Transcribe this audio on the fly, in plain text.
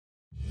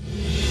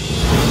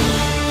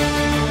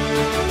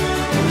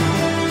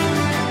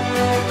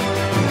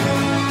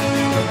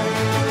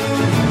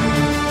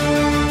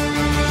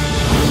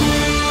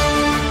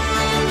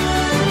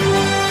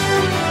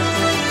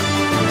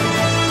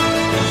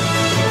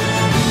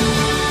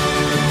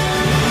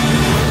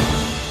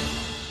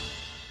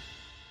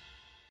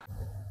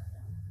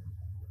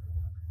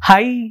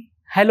Hi,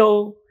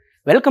 hello,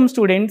 welcome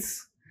students.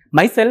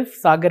 Myself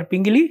Sagar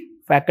Pingili,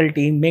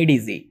 faculty made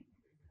easy.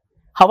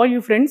 How are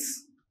you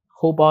friends?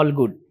 Hope all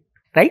good,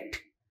 right?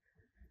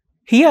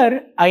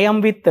 Here I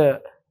am with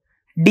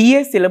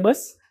DA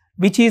syllabus,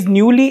 which is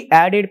newly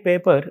added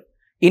paper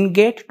in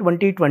GATE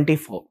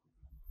 2024.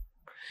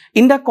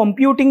 In the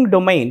computing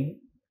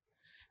domain,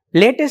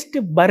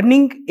 latest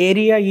burning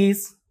area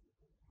is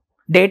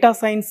data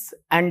science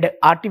and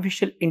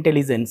artificial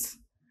intelligence.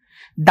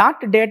 That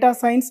data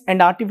science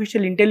and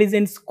artificial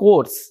intelligence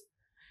course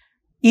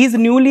is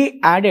newly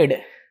added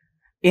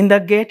in the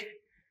GATE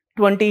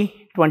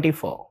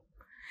 2024.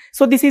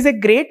 So this is a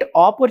great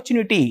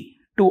opportunity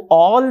to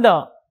all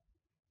the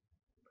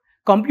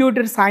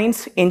computer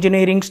science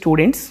engineering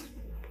students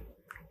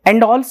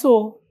and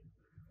also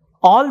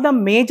all the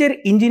major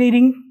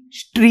engineering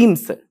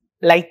streams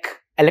like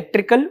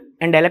electrical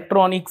and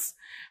electronics,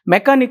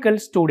 mechanical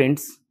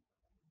students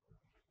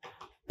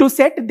to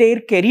set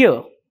their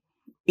career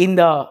in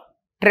the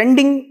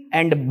trending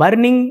and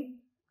burning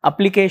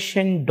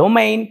application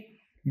domain,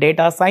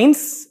 data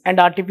science and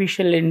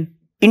artificial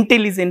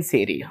intelligence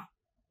area.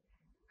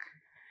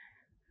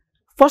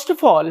 First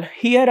of all,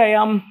 here I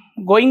am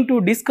going to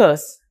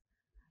discuss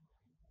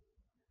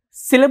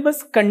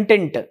syllabus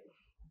content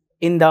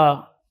in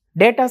the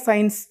data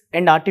science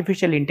and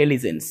artificial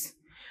intelligence.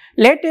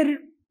 Later,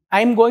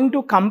 I am going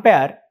to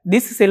compare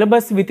this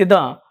syllabus with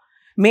the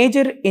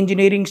major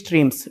engineering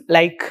streams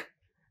like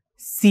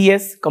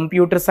CS,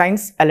 computer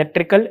science,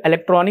 electrical,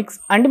 electronics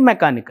and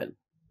mechanical,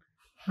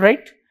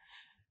 right?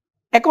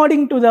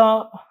 According to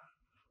the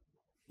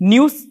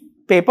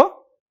newspaper,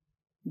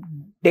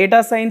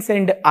 data science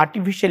and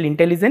artificial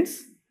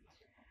intelligence,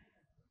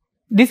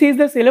 this is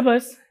the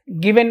syllabus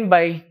given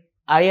by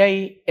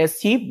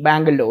IISc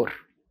Bangalore.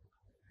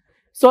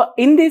 So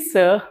in this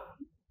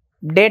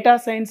data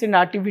science and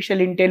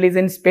artificial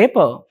intelligence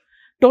paper,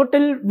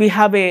 total we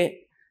have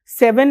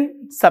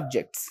 7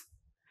 subjects.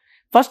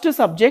 First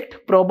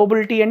subject,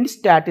 probability and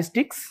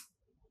statistics.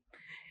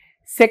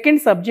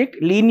 Second subject,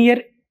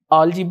 linear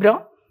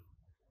algebra.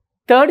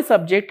 Third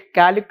subject,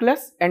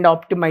 calculus and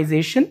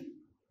optimization.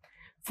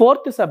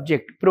 Fourth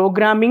subject,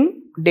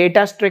 programming,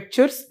 data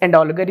structures and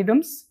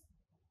algorithms.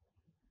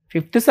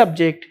 Fifth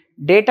subject,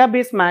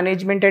 database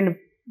management and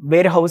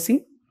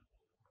warehousing.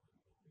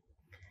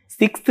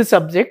 Sixth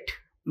subject,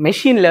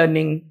 machine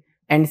learning.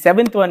 And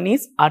seventh one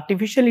is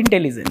artificial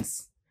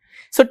intelligence.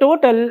 So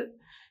total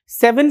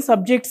 7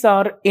 subjects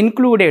are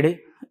included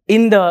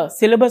in the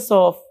syllabus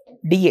of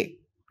DA,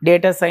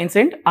 data science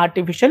and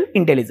artificial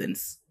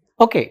intelligence.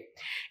 Okay,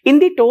 in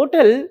the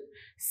total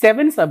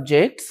 7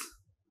 subjects,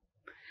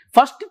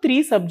 first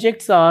 3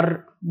 subjects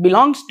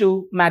belongs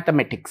to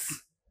mathematics,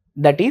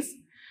 that is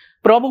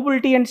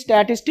probability and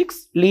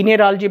statistics,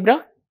 linear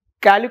algebra,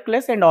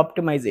 calculus and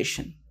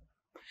optimization.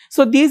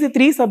 So these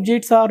 3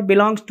 subjects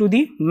belongs to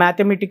the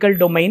mathematical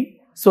domain,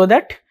 so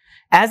that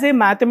as a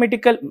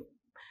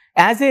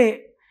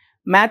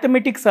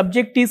mathematics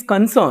subject is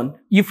concerned,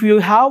 if you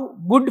have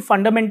good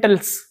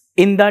fundamentals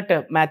in that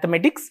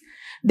mathematics,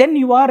 then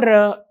you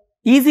are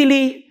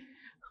easily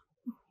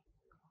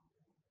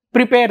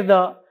prepare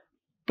the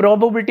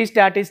probability,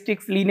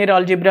 statistics, linear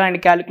algebra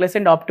and calculus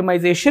and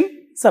optimization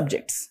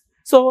subjects.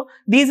 So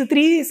these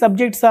 3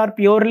 subjects are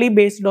purely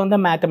based on the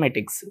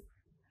mathematics,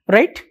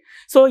 right?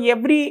 So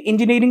every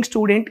engineering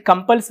student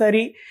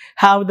compulsory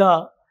have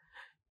the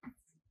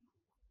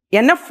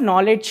enough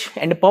knowledge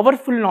and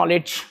powerful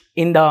knowledge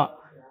in the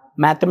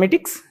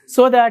mathematics,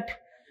 so that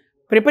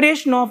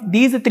preparation of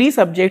these 3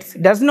 subjects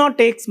does not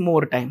take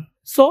more time.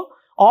 So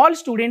all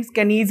students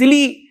can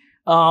easily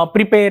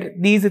prepare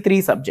these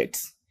 3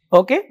 subjects.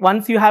 Okay,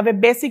 once you have a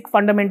basic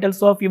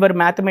fundamentals of your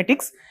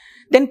mathematics,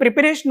 then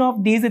preparation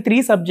of these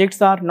 3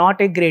 subjects are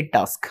not a great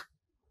task.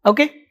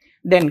 Okay,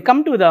 then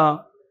come to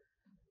the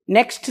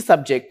next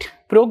subject,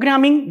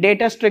 programming,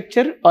 data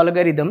structure,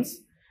 algorithms,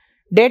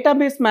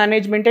 database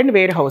management and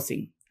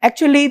warehousing.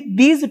 Actually,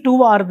 these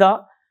 2 are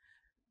the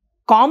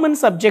common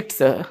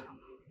subjects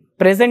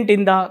present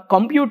in the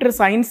computer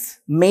science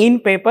main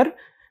paper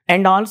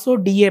and also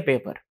DA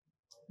paper.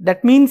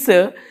 That means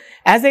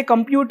as a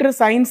computer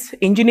science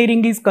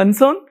engineering is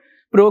concerned,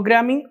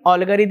 programming,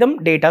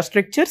 algorithm, data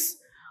structures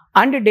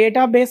and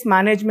database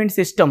management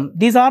system,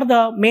 these are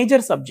the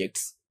major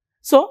subjects.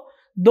 So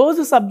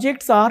those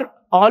subjects are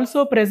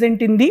also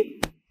present in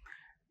the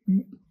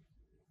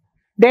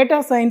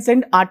data science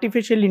and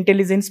artificial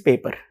intelligence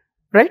paper,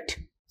 right?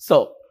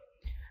 So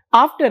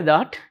after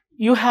that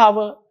you have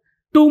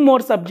 2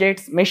 more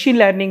subjects, machine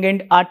learning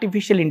and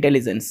artificial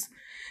intelligence.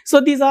 So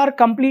these are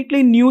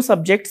completely new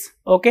subjects.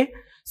 Okay,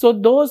 so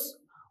those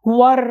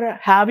who are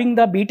having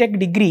the BTech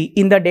degree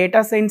in the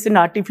data science and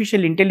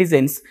artificial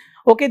intelligence,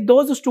 okay,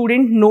 those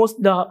students knows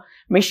the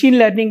machine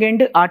learning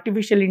and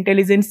artificial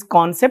intelligence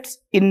concepts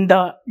in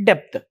the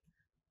depth.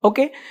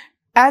 Okay,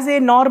 as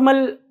a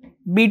normal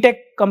BTech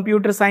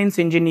computer science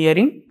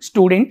engineering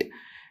student,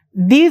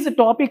 these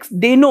topics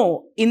they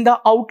know in the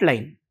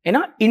outline,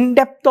 in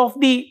depth of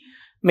the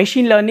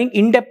machine learning,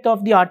 in-depth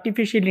of the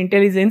artificial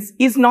intelligence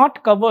is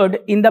not covered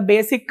in the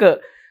basic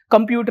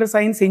computer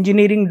science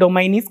engineering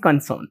domain is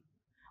concerned.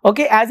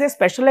 Okay, as a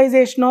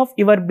specialization of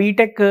your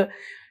BTech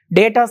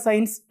data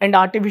science and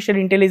artificial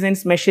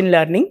intelligence machine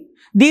learning,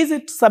 these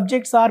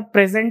subjects are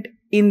present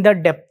in the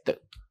depth.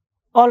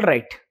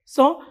 Alright,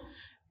 so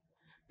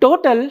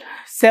total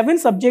 7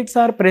 subjects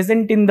are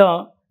present in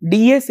the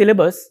DA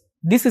syllabus.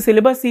 This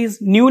syllabus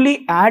is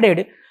newly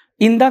added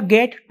in the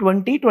GATE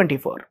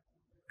 2024.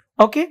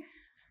 Okay,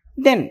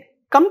 then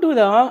come to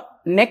the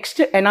next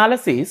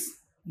analysis,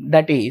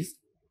 that is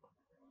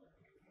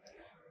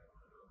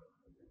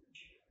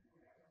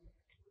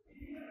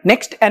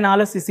next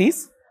analysis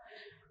is,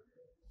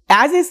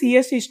 as a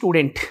CSE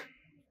student,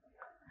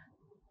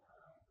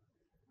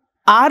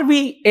 are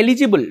we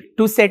eligible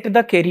to set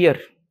the career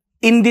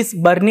in this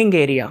burning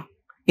area,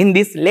 in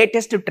this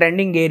latest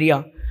trending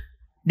area,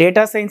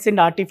 data science and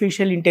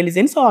artificial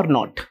intelligence or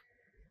not?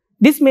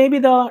 This may be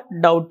the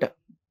doubt,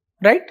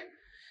 right?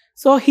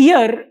 So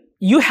here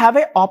you have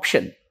an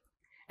option.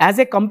 As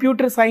a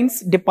computer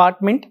science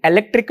department,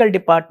 electrical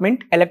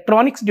department,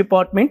 electronics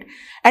department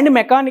and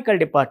mechanical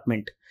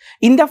department,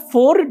 in the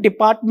 4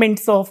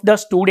 departments of the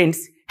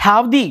students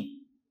have the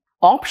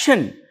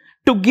option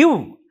to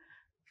give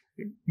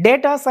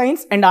data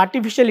science and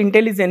artificial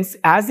intelligence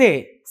as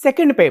a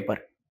second paper.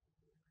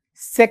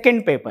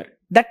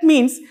 That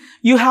means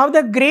you have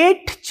the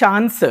great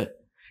chance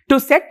to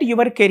set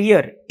your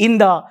career in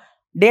the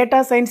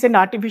data science and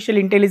artificial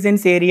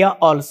intelligence area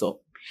also.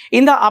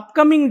 In the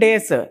upcoming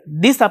days,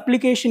 this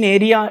application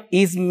area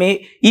is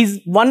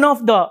one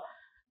of the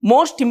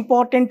most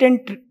important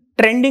and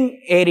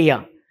trending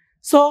area.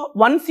 So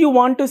once you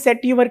want to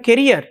set your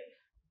career,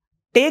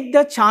 take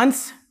the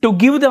chance to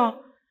give the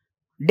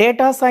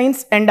data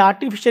science and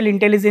artificial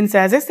intelligence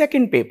as a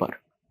second paper.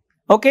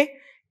 Okay,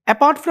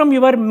 apart from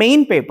your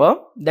main paper,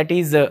 that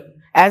is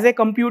as a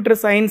computer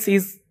science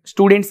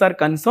students are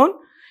concerned,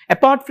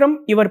 apart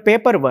from your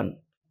paper 1,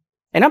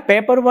 and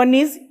paper 1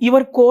 is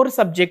your core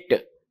subject,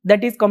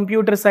 that is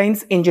computer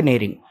science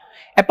engineering.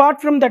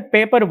 Apart from that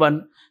paper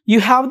 1,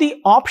 you have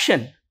the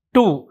option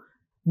to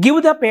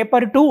give the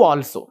paper 2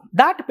 also.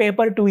 That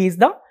paper 2 is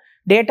the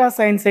data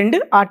science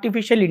and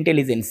artificial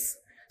intelligence.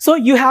 So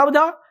you have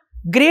the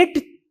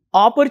great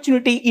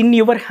opportunity in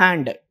your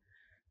hand.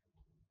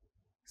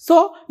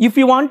 So if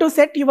you want to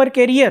set your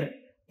career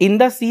in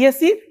the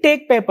CSE,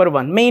 take paper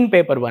 1, main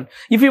paper 1.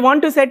 If you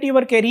want to set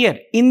your career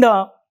in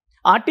the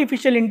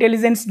artificial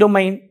intelligence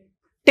domain,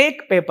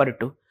 take paper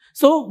 2.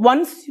 So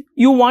once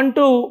you want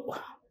to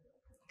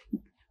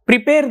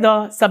prepare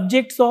the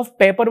subjects of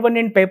paper 1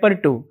 and paper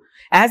 2,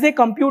 as a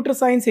computer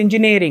science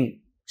engineering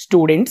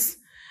students,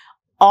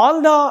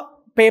 all the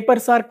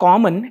papers are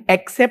common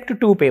except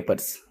 2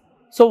 papers.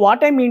 So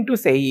what I mean to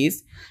say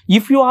is,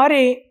 if you are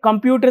a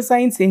computer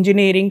science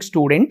engineering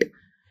student,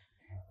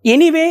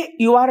 anyway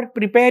you are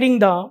preparing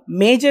the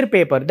major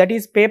paper, that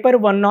is paper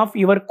 1 of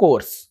your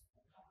course.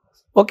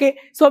 Okay,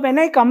 so when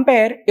I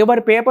compare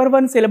your paper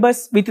 1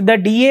 syllabus with the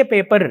DA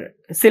paper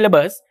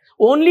syllabus,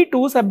 only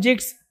 2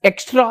 subjects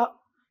extra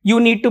you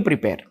need to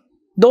prepare.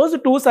 Those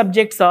 2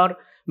 subjects are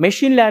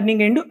machine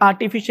learning and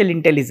artificial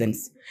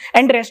intelligence,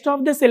 and rest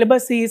of the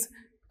syllabus is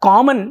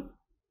common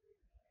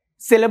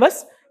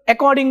syllabus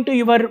according to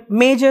your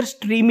major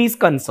stream is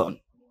concerned.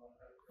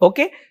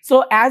 Okay,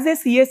 so as a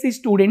CSE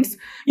students,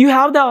 you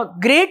have the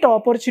great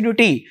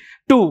opportunity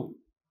to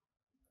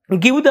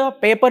give the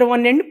paper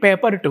 1 and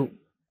paper 2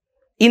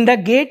 in the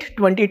GATE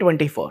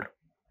 2024.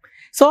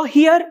 So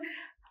here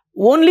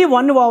only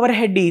one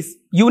overhead is,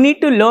 you need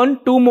to learn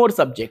 2 more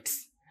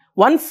subjects.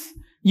 Once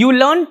you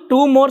learn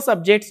 2 more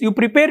subjects, you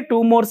prepare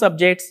 2 more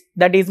subjects,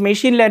 that is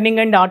machine learning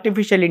and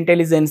artificial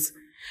intelligence,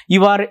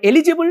 you are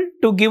eligible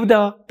to give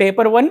the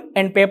paper 1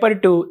 and paper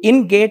 2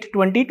 in GATE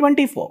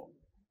 2024.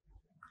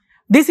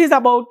 This is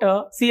about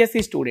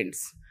CSE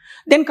students.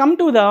 Then come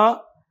to the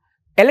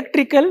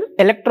electrical,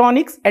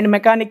 electronics and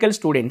mechanical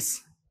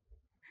students.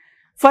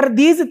 For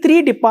these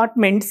 3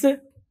 departments,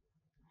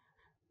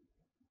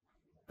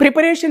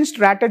 preparation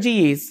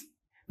strategy is,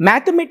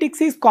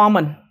 mathematics is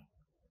common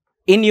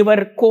in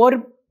your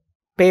core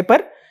paper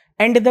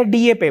and the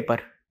DA paper.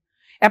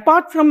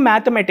 Apart from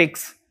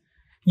mathematics,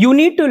 you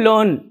need to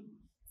learn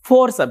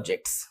 4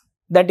 subjects,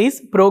 that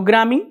is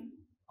programming,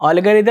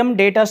 algorithm,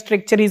 data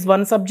structure is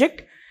one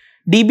subject,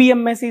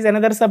 DBMS is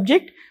another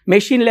subject,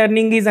 machine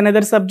learning is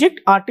another subject,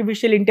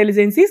 artificial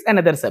intelligence is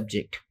another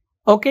subject.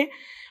 Okay,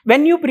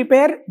 when you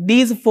prepare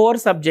these 4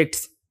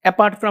 subjects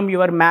apart from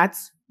your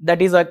maths,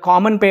 that is a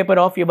common paper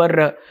of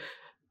your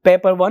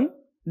paper 1,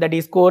 that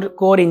is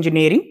core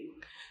engineering.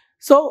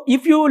 So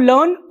if you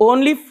learn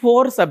only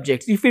 4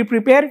 subjects, if you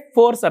prepare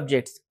 4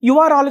 subjects, you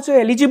are also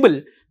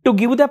eligible to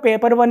give the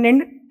paper 1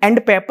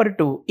 and paper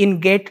 2 in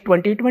GATE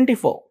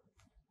 2024.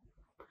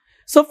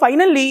 So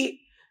finally,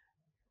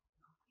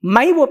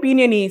 my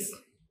opinion is,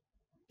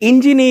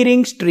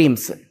 engineering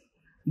streams,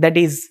 that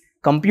is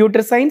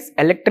computer science,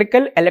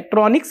 electrical,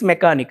 electronics,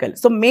 mechanical.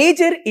 So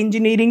major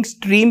engineering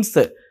streams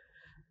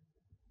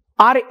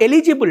are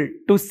eligible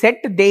to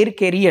set their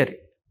career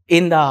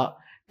in the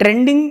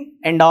trending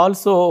and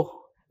also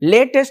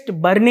latest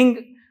burning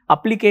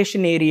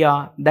application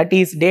area, that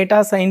is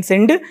data science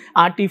and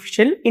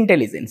artificial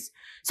intelligence.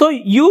 So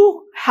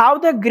you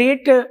have the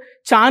great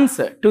chance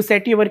to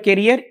set your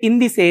career in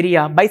this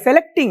area by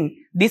selecting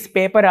this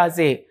paper as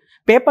a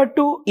paper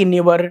 2 in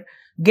your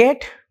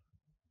GATE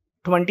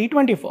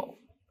 2024,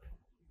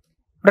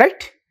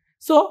 right?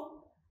 So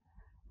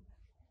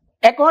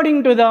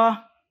according to the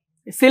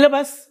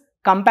syllabus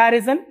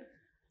comparison,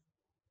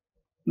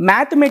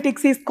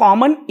 mathematics is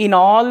common in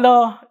all the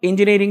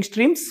engineering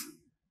streams,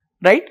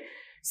 right?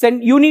 So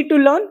you need to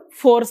learn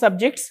 4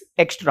 subjects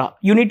extra.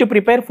 You need to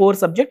prepare 4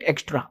 subjects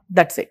extra.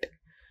 That's it.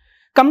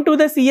 Come to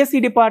the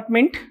CSE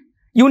department,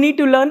 you need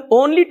to learn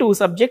only 2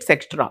 subjects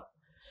extra.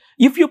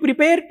 If you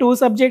prepare 2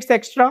 subjects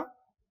extra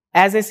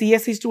as a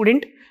CSE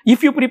student,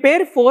 if you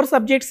prepare 4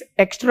 subjects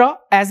extra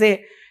as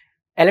a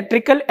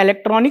electrical,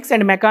 electronics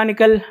and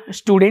mechanical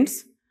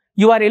students,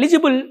 you are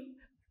eligible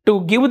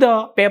to give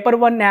the paper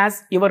 1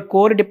 as your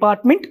core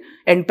department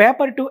and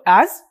paper 2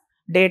 as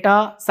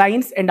data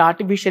science and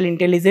artificial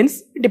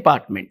intelligence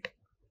department.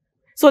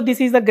 So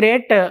this is a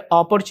great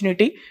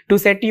opportunity to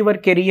set your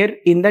career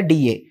in the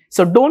DA.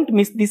 So don't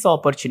miss this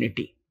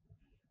opportunity.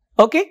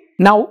 Okay.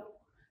 Now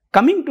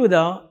coming to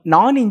the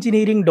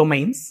non-engineering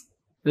domains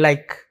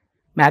like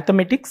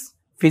mathematics,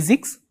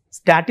 physics,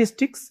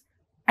 statistics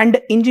and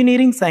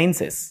engineering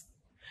sciences.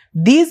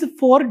 These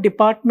 4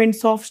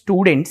 departments of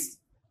students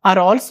are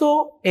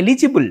also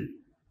eligible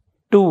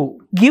to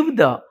give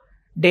the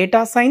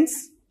data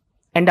science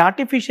and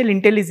artificial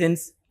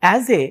intelligence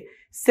as a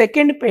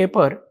second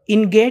paper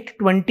in GATE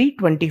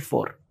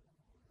 2024.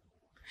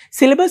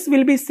 Syllabus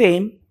will be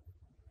same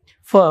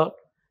for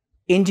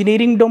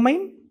engineering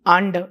domain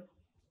and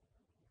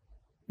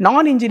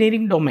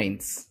non-engineering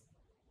domains.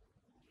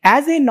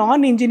 As a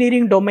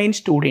non-engineering domain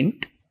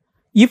student,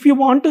 if you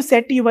want to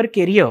set your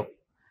career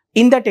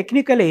in the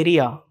technical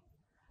area,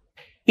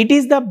 it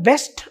is the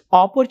best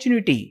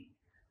opportunity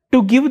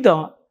to give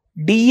the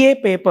DA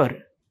paper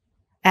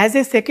as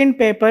a second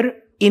paper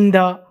in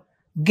the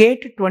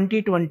GATE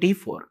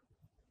 2024.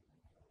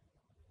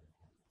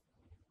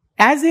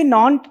 As a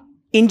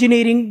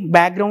non-engineering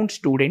background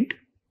student,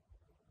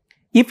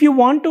 if you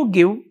want to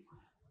give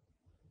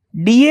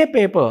DA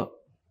paper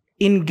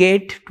in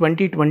GATE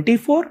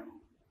 2024,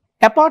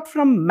 apart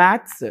from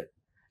maths,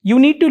 you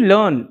need to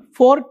learn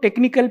 4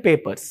 technical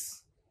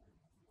papers.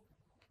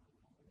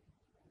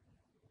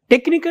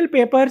 Technical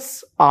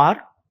papers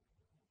are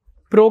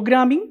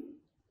programming,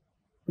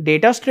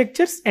 data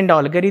structures and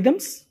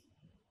algorithms.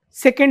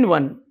 Second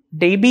one,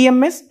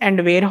 DBMS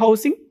and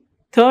warehousing.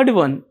 Third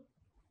one,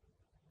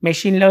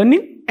 machine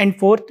learning. And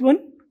fourth one,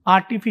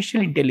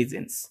 artificial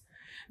intelligence.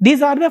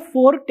 These are the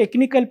 4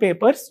 technical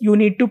papers you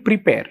need to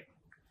prepare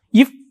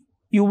if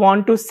you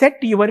want to set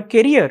your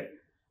career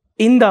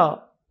in the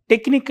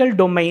technical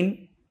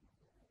domain,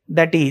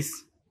 that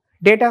is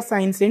data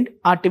science and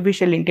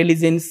artificial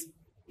intelligence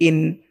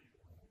in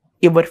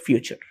your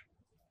future.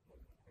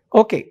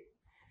 Okay.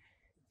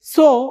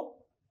 So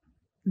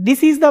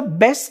this is the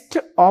best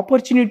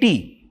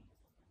opportunity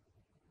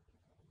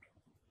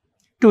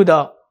to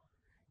the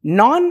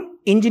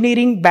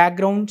non-engineering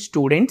background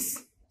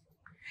students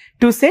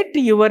to set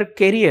your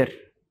career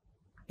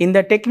in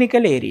the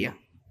technical area.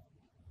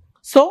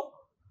 So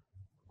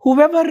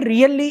whoever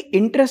really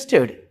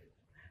interested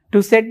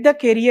to set the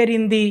career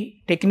in the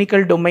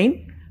technical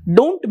domain,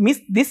 don't miss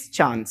this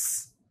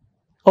chance.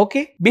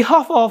 Okay.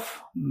 Behalf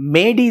of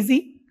Made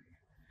Easy,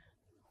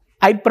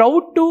 I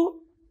proud to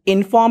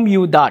inform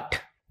you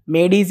that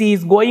Made Easy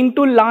is going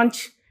to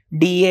launch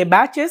DA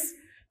batches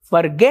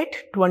for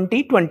GATE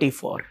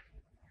 2024.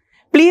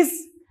 Please,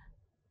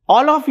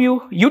 all of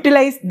you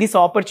utilize this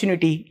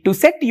opportunity to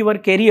set your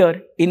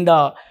career in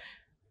the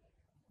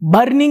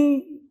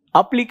burning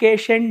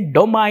application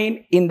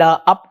domain in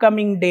the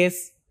upcoming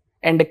days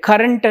and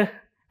current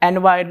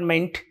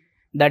environment,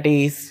 that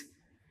is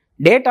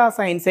data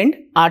science and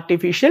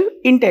artificial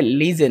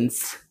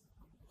intelligence.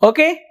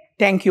 Okay.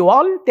 Thank you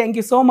all. Thank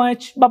you so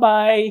much.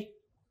 Bye-bye.